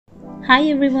Hi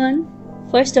everyone!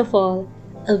 First of all,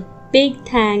 a big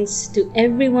thanks to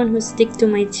everyone who stick to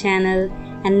my channel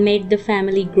and made the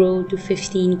family grow to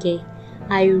 15k.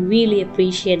 I really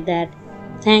appreciate that.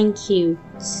 Thank you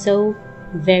so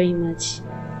very much.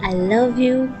 I love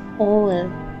you all.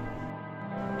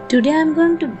 Today I'm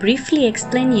going to briefly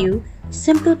explain you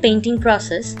simple painting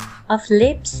process of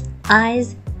lips,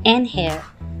 eyes and hair.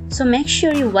 So make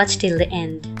sure you watch till the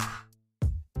end.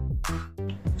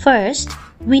 First,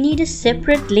 we need a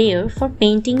separate layer for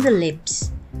painting the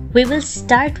lips. We will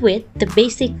start with the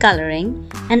basic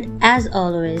coloring, and as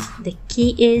always, the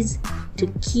key is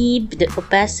to keep the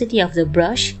opacity of the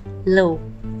brush low,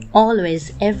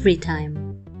 always, every time.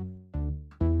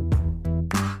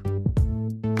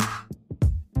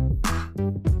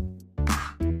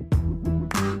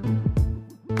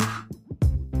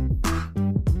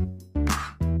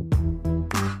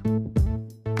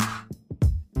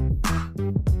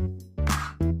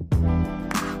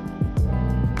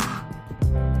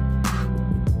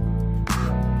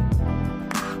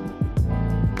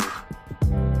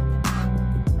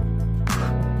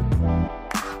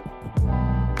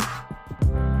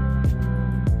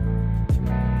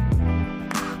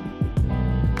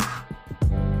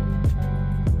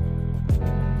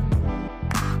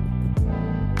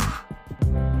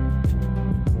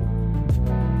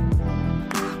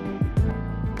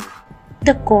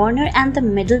 The corner and the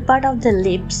middle part of the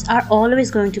lips are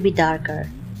always going to be darker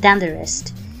than the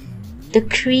rest. The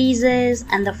creases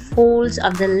and the folds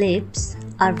of the lips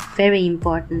are very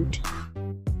important.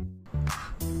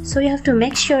 So you have to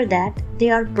make sure that they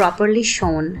are properly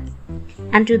shown.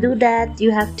 And to do that,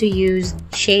 you have to use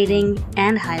shading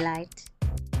and highlight.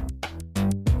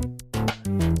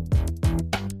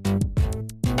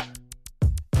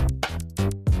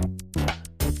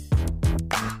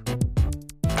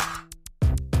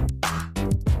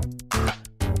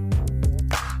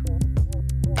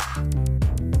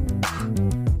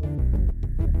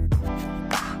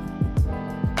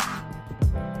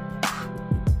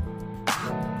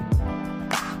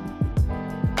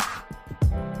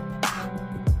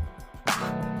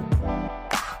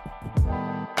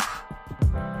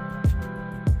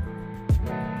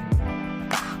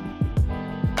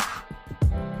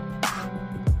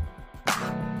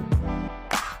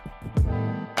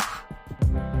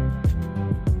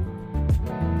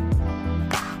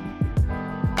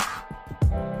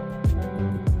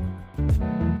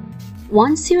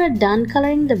 Once you are done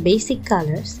coloring the basic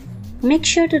colors, make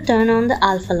sure to turn on the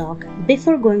alpha lock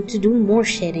before going to do more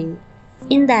shading.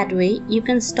 In that way, you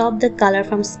can stop the color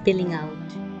from spilling out.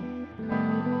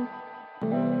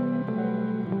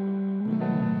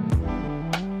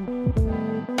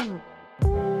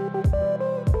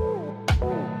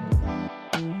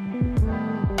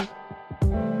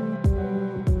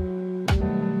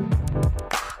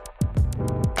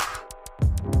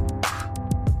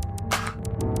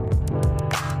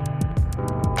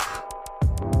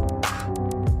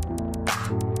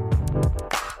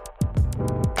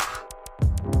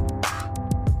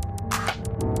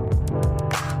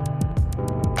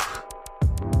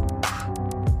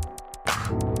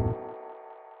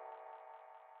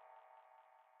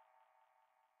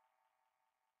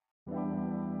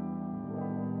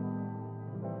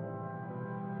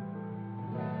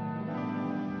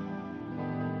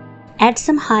 Add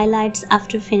some highlights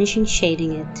after finishing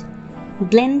shading it.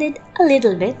 Blend it a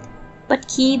little bit, but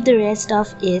keep the rest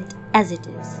of it as it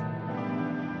is.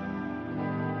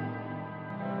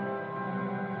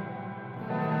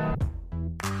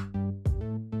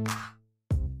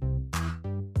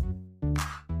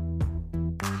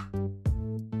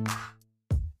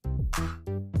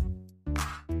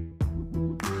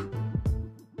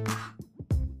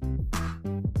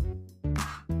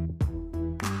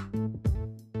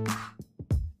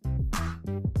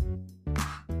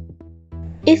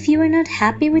 If you are not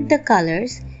happy with the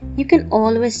colors, you can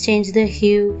always change the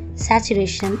hue,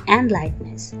 saturation and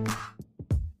lightness.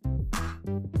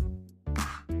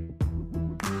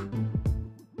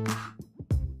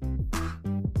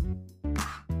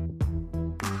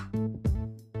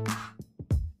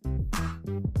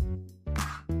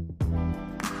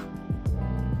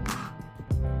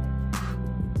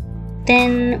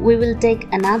 Then we will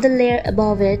take another layer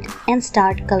above it and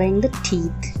start coloring the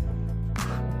teeth.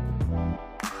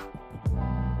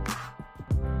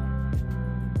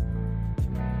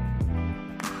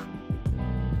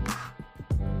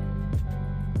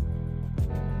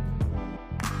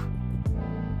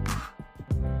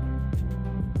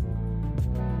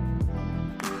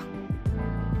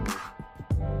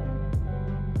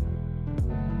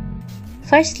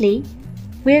 Firstly,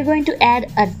 we are going to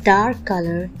add a dark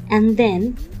color and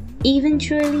then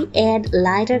eventually add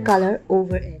lighter color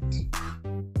over it.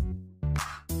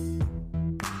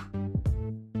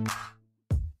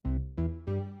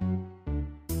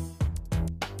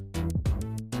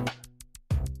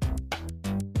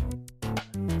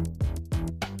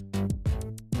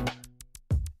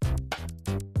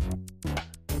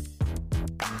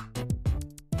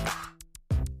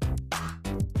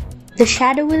 The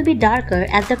shadow will be darker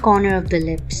at the corner of the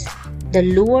lips. The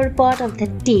lower part of the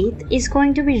teeth is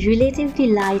going to be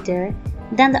relatively lighter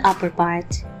than the upper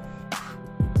part.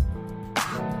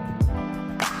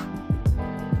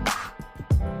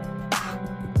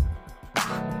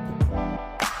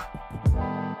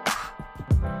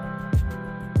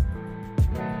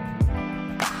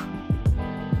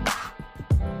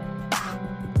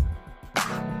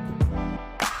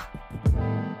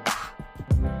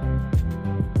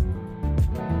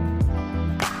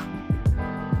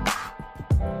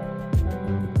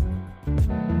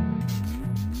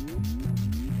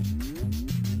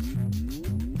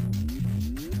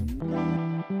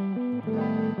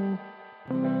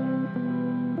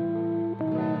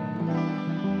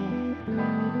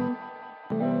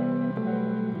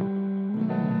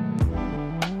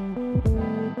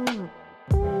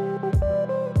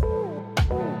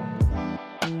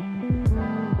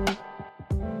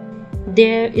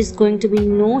 There is going to be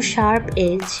no sharp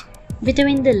edge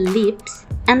between the lips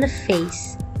and the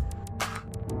face.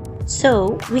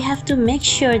 So we have to make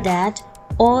sure that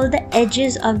all the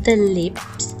edges of the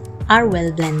lips are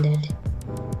well blended.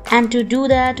 And to do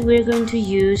that, we're going to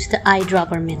use the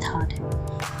eyedropper method.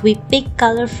 We pick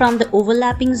color from the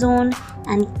overlapping zone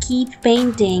and keep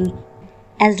painting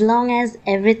as long as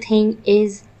everything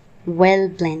is well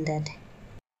blended.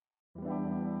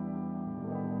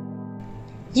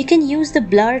 You can use the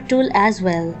blur tool as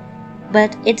well,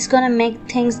 but it's gonna make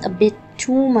things a bit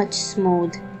too much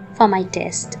smooth for my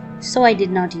taste, so I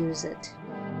did not use it.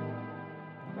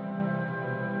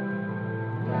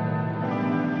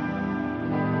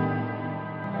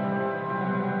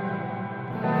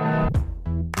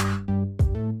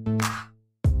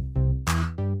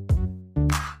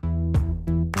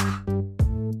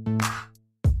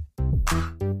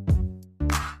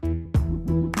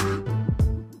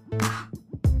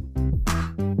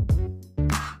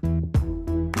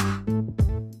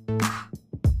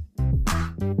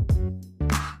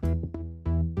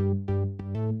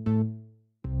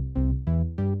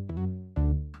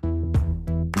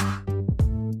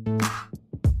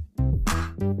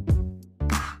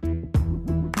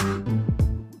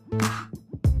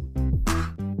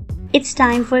 It's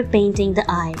time for painting the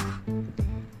eye.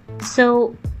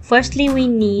 So firstly we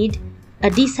need a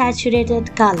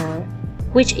desaturated color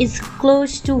which is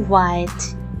close to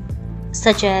white,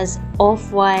 such as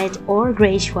off-white or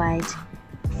grayish white,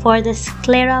 for the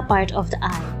sclera part of the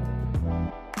eye.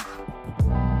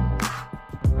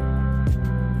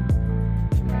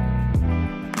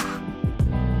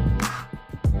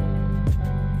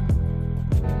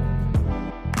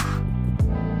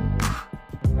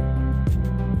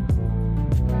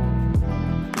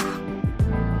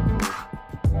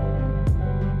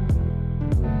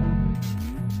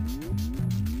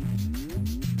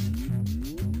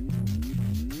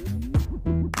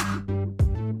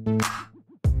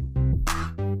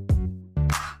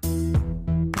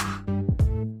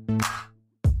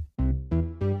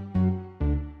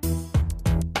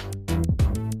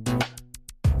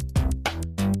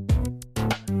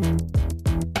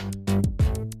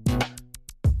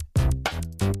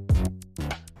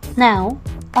 Now,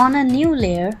 on a new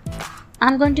layer,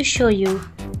 I'm going to show you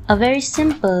a very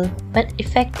simple but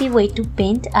effective way to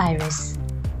paint iris.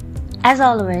 As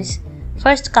always,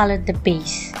 first color the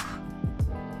base.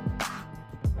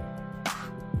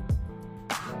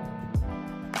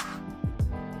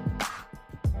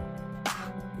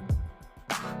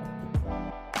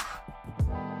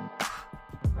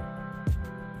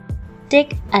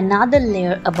 Take another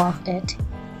layer above it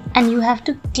and you have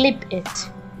to clip it.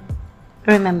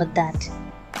 Remember that.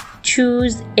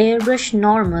 Choose airbrush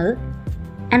normal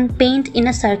and paint in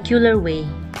a circular way,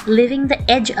 leaving the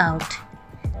edge out.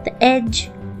 The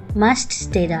edge must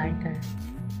stay darker.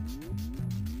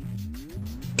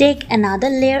 Take another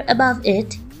layer above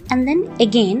it and then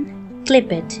again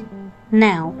clip it.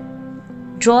 Now,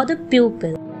 draw the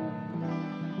pupil.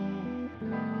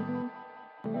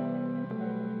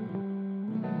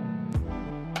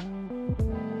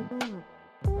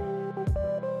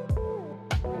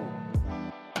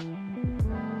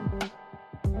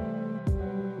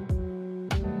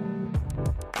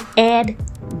 Add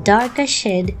darker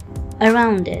shade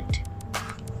around it,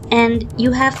 and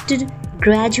you have to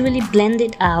gradually blend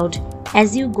it out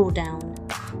as you go down.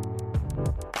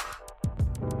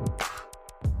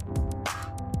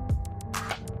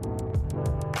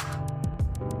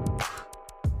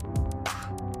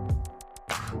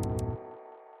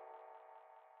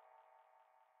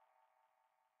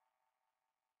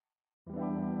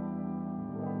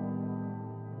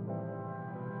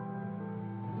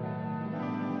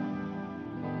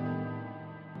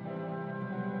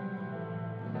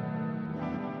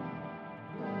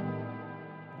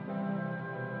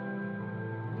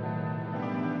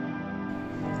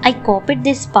 I copied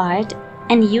this part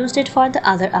and used it for the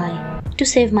other eye to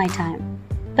save my time.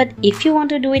 But if you want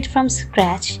to do it from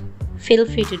scratch, feel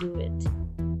free to do it.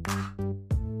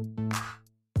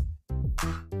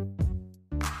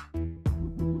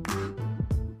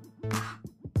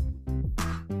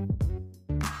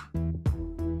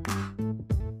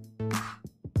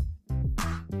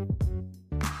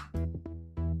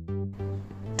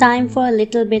 Time for a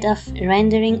little bit of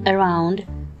rendering around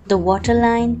the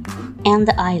waterline and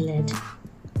the eyelid.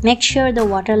 Make sure the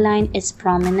waterline is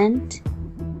prominent.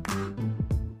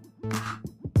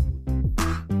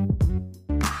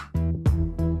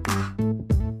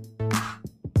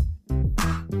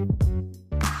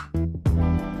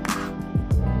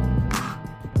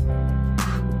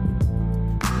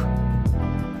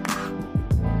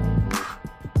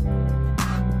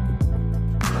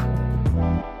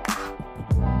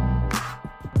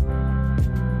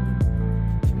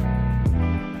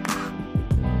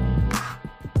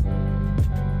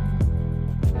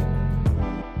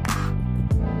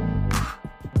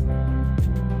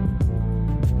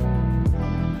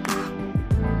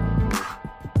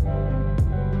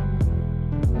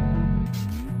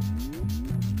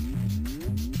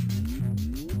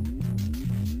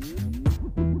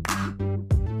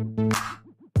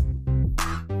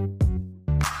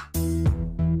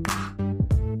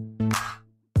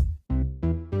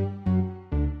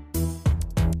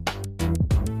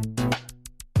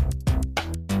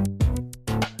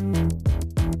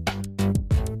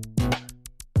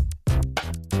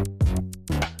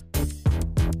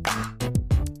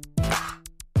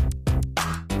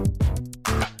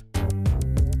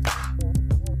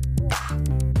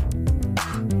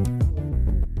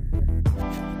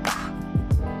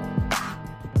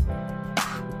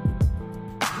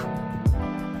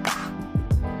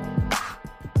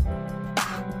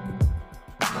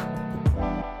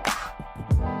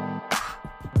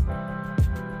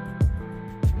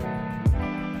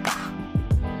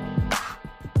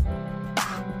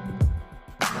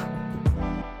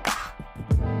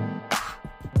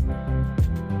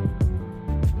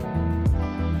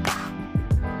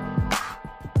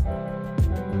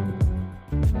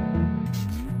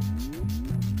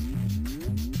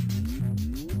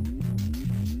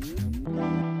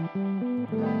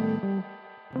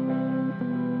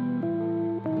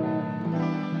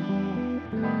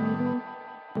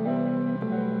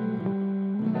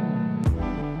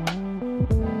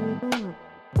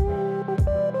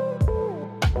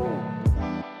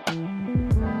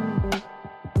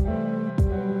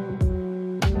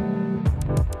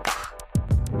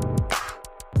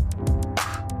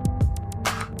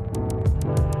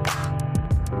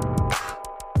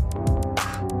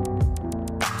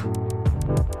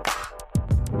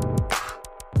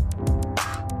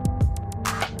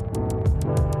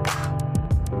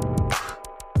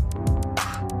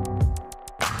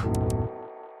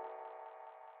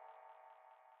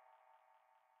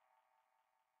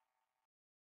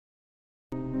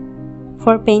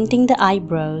 For painting the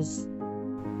eyebrows,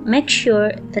 make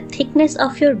sure the thickness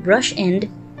of your brush end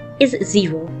is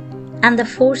 0 and the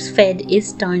force fed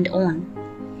is turned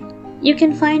on. You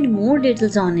can find more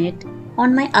details on it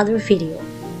on my other video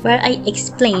where I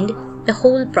explained the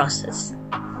whole process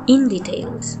in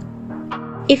details.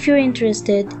 If you're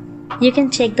interested, you can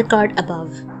check the card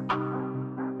above.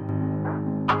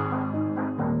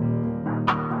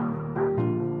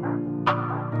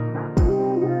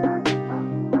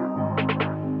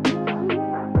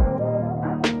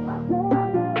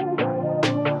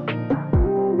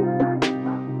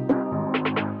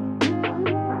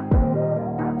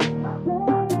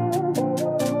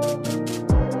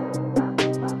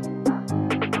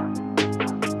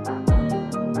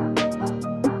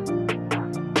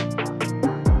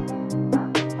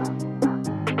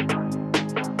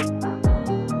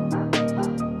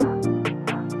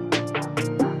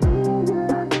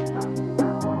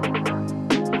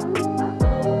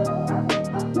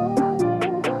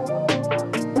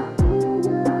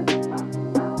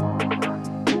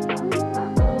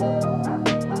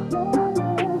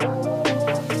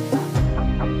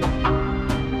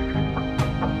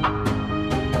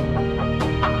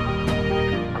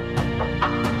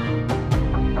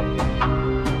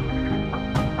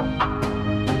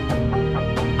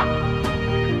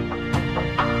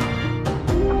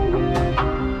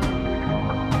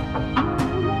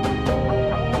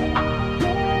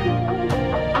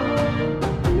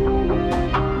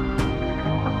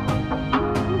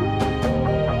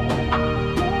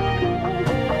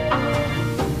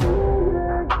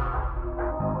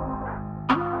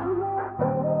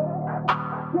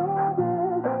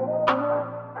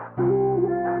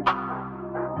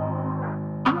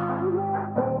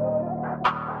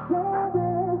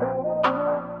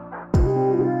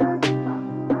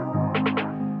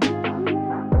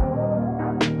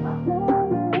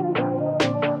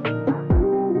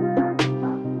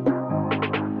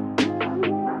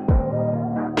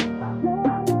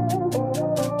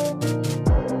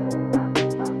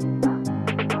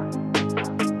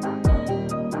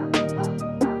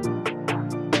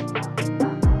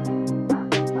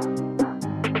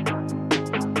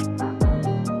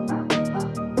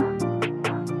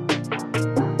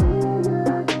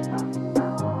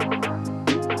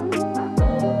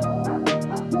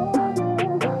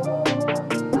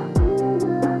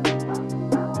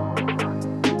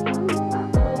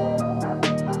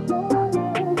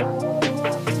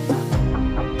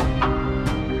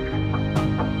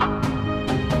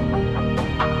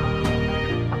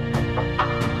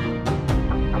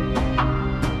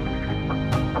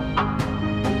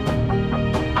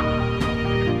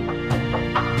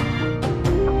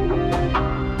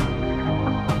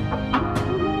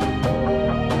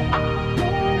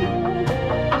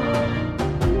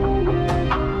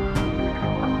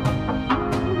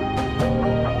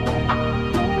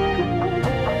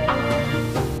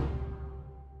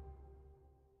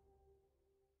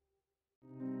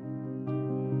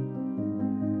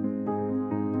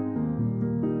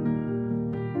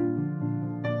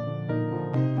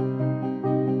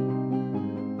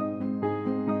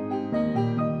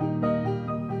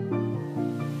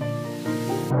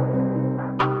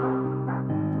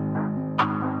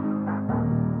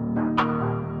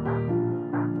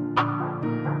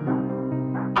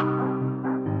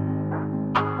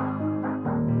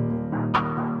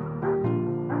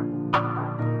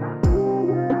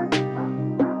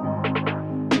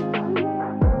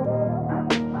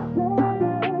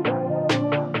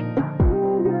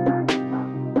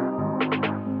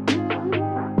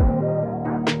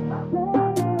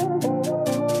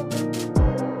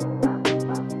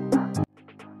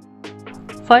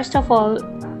 First of all,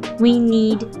 we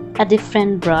need a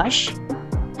different brush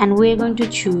and we're going to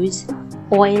choose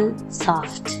Oil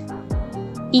Soft.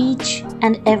 Each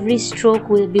and every stroke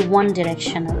will be one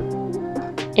directional.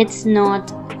 It's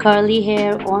not curly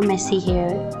hair or messy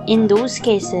hair. In those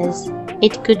cases,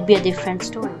 it could be a different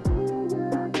story.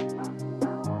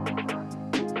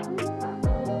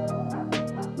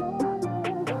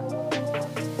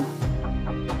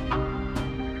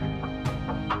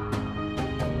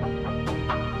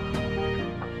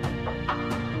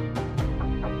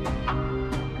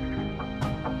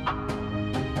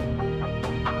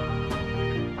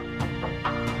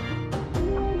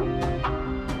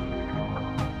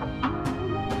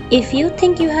 If you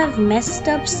think you have messed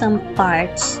up some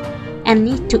parts and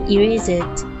need to erase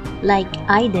it like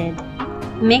I did,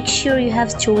 make sure you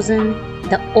have chosen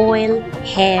the oil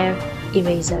hair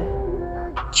eraser.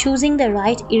 Choosing the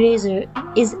right eraser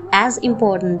is as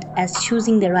important as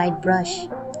choosing the right brush.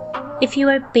 If you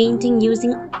are painting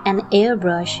using an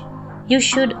airbrush, you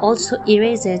should also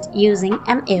erase it using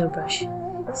an airbrush.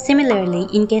 Similarly,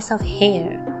 in case of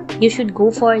hair, you should go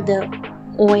for the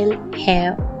oil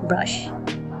hair brush.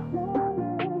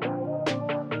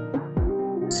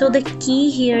 So the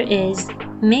key here is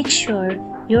make sure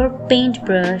your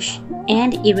paintbrush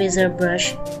and eraser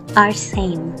brush are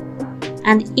same.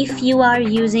 And if you are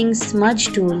using smudge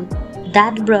tool,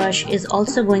 that brush is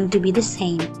also going to be the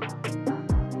same.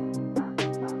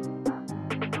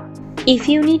 If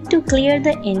you need to clear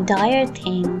the entire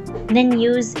thing, then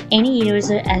use any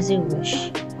eraser as you wish.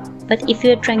 But if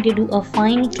you are trying to do a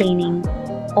fine cleaning,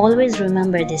 always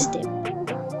remember this tip.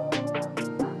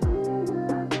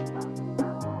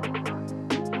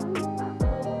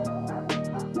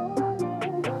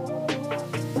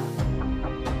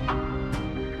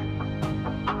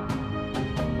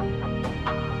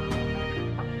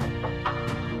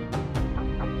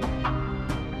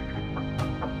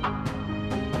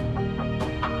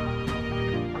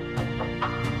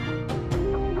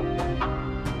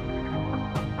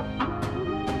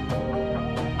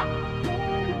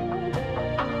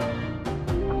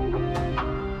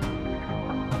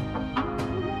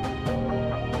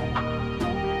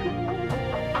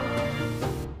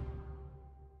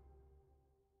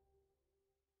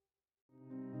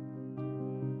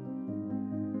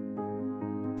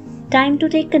 Time to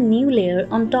take a new layer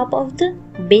on top of the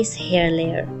base hair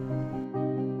layer.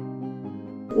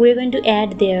 We're going to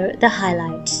add there the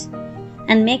highlights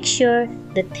and make sure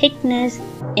the thickness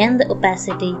and the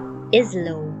opacity is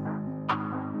low.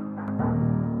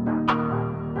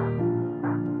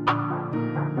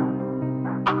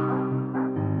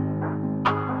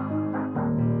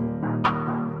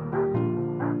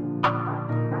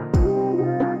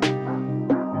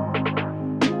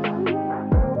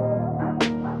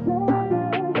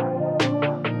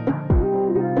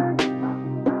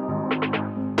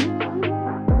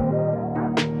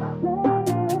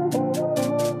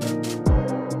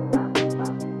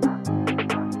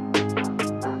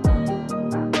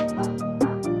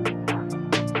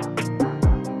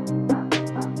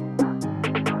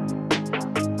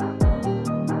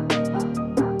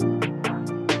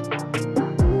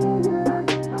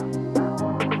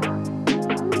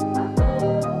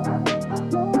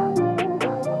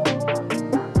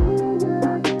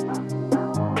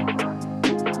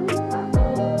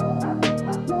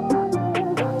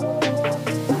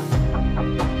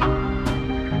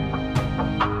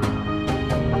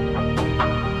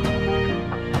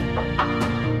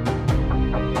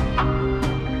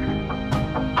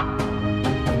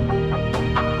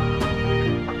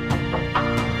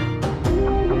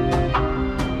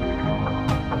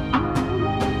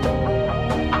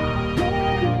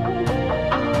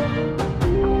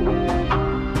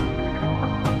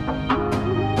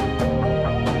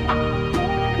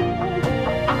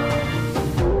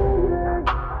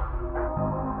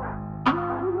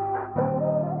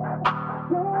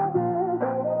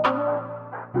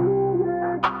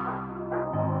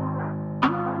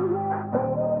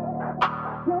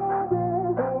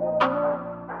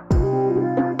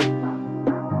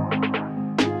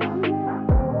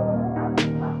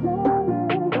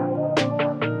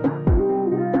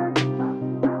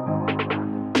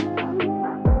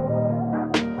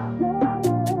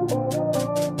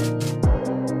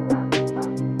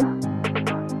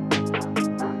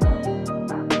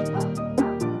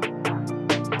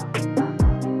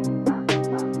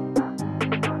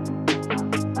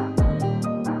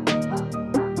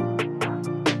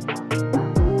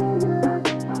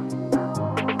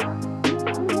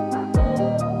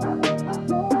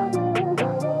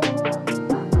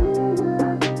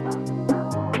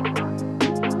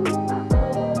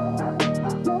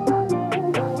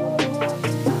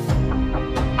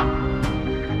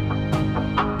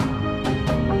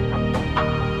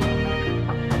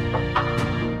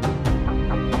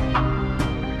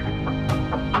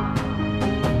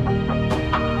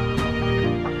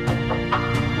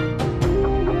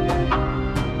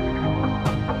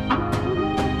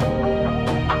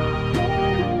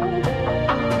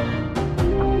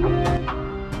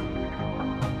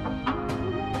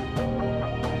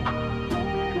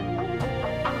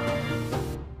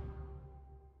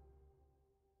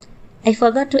 I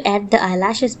forgot to add the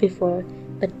eyelashes before,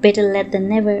 but better late than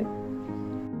never.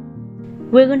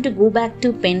 We're going to go back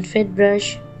to paint fade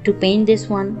brush to paint this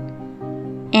one,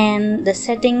 and the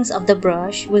settings of the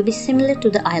brush will be similar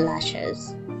to the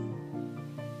eyelashes.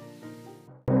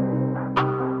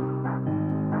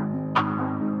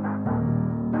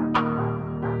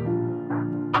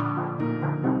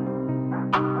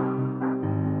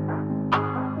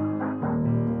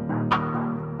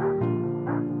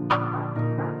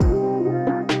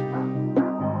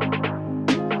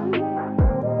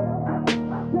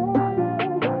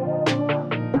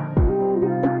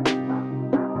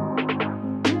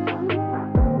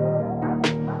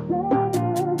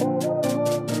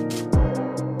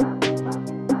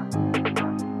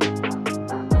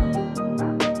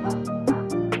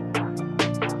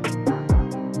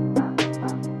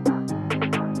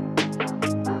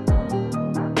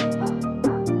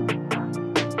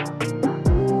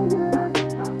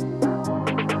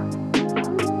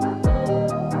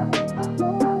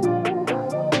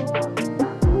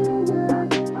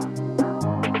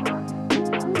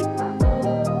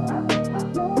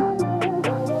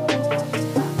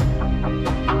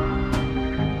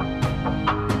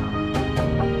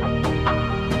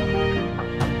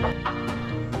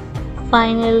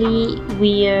 Finally,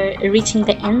 we are reaching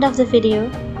the end of the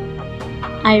video.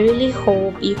 I really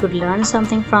hope you could learn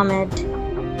something from it.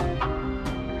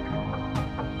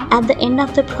 At the end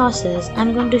of the process,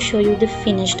 I'm going to show you the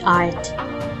finished art.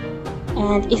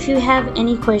 And if you have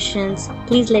any questions,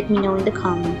 please let me know in the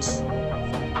comments.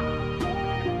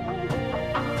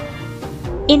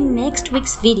 In next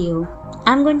week's video,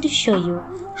 I'm going to show you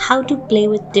how to play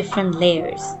with different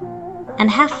layers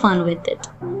and have fun with it.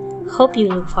 Hope you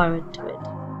look forward to it.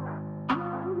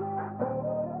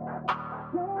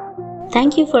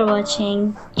 Thank you for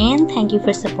watching and thank you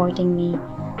for supporting me.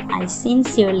 I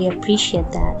sincerely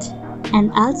appreciate that. And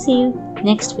I'll see you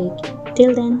next week.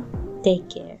 Till then, take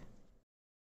care.